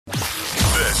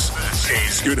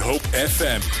Good Hope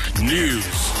FM News.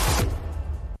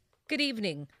 Good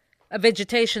evening. A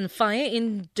vegetation fire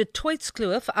in Toits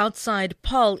Kloof outside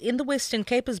Paarl in the Western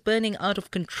Cape is burning out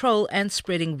of control and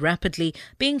spreading rapidly,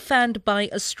 being fanned by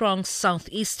a strong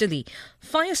southeasterly.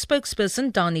 Fire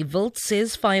spokesperson Dani Wild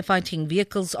says firefighting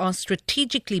vehicles are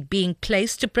strategically being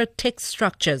placed to protect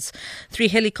structures. 3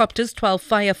 helicopters, 12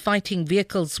 firefighting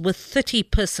vehicles with 30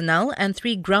 personnel and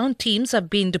 3 ground teams have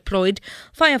been deployed.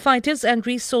 Firefighters and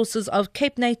resources of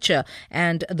Cape Nature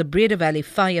and the Breda Valley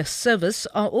Fire Service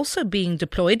are also being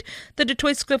deployed. The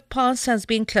Toits Kloof Pass has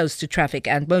been closed to traffic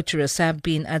and motorists have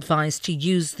been advised to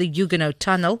use the Huguenot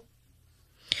Tunnel.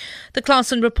 The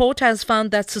Clarkson report has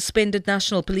found that suspended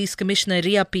National Police Commissioner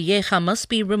Ria Piecha must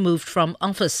be removed from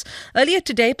office. Earlier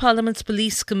today, Parliament's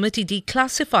Police Committee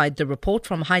declassified the report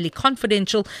from highly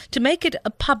confidential to make it a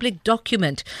public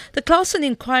document. The Clarkson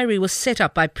inquiry was set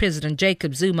up by President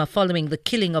Jacob Zuma following the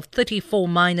killing of 34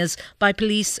 miners by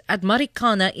police at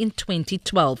Marikana in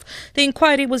 2012. The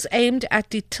inquiry was aimed at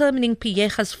determining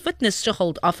Piecha's fitness to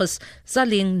hold office,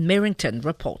 Zalene Merrington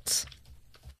reports.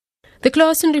 The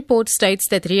Clarkson report states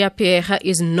that Ria Piecha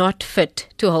is not fit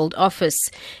to hold office.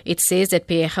 It says that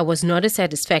Piecha was not a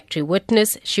satisfactory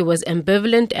witness, she was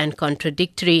ambivalent and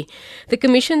contradictory. The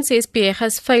Commission says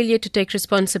Piecha's failure to take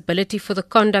responsibility for the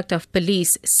conduct of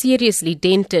police seriously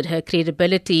dented her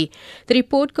credibility. The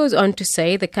report goes on to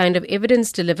say the kind of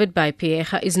evidence delivered by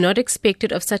Piecha is not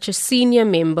expected of such a senior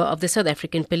member of the South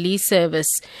African Police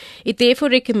Service. It therefore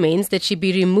recommends that she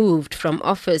be removed from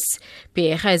office.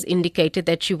 Piecha has indicated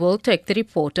that she will take the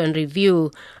report on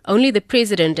review. Only the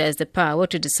President has the power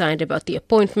to decide about the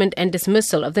appointment and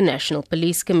dismissal of the National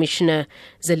Police Commissioner.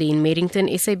 Zalene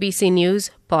Merrington, SABC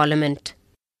News, Parliament.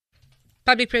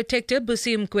 Public Protector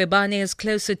Busi Mkhwebane is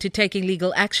closer to taking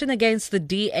legal action against the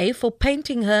DA for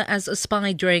painting her as a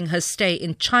spy during her stay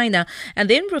in China and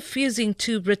then refusing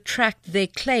to retract their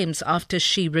claims after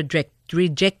she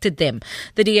rejected them.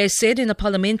 The DA said in a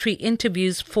parliamentary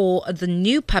interviews for the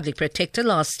new Public Protector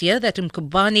last year that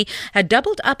Mkhwebane had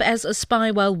doubled up as a spy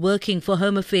while working for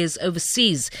Home Affairs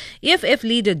overseas. EFF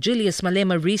leader Julius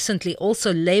Malema recently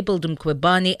also labelled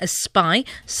Mkhwebane a spy,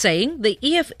 saying the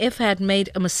EFF had made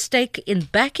a mistake in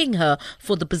backing her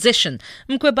for the position.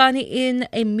 Mkhwebane, in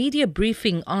a media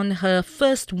briefing on her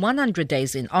first 100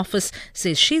 days in office,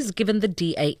 says she's given the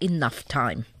DA enough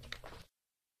time.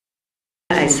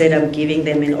 I said I'm giving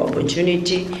them an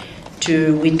opportunity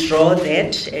to withdraw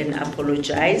that and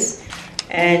apologize,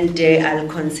 and I'll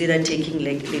consider taking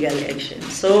legal action.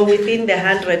 So within the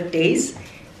 100 days,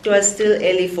 it was still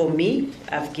early for me.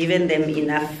 I've given them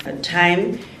enough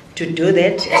time to do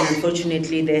that, and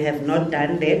unfortunately they have not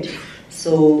done that.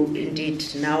 So indeed,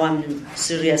 now I'm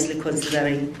seriously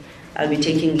considering I'll be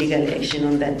taking legal action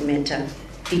on that matter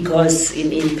because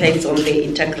it impacts on the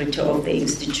integrity of the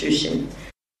institution.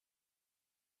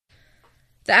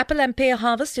 The apple and pear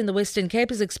harvest in the Western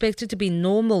Cape is expected to be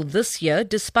normal this year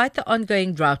despite the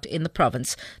ongoing drought in the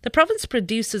province. The province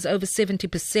produces over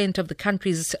 70% of the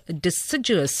country's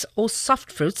deciduous or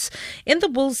soft fruits. In the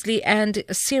Wolseley and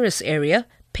Ceres area,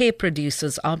 pear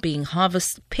producers are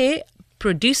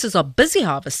busy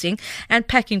harvesting and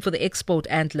packing for the export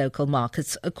and local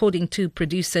markets. According to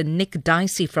producer Nick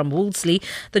Dicey from Wolseley,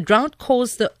 the drought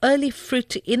caused the early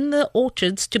fruit in the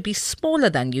orchards to be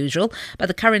smaller than usual, but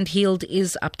the current yield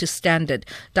is up to standard.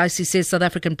 Dicey says South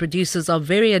African producers are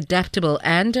very adaptable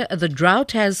and the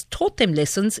drought has taught them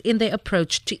lessons in their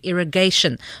approach to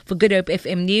irrigation. For Good Hope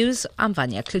FM News, I'm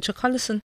Vanya Klutcher-Collison.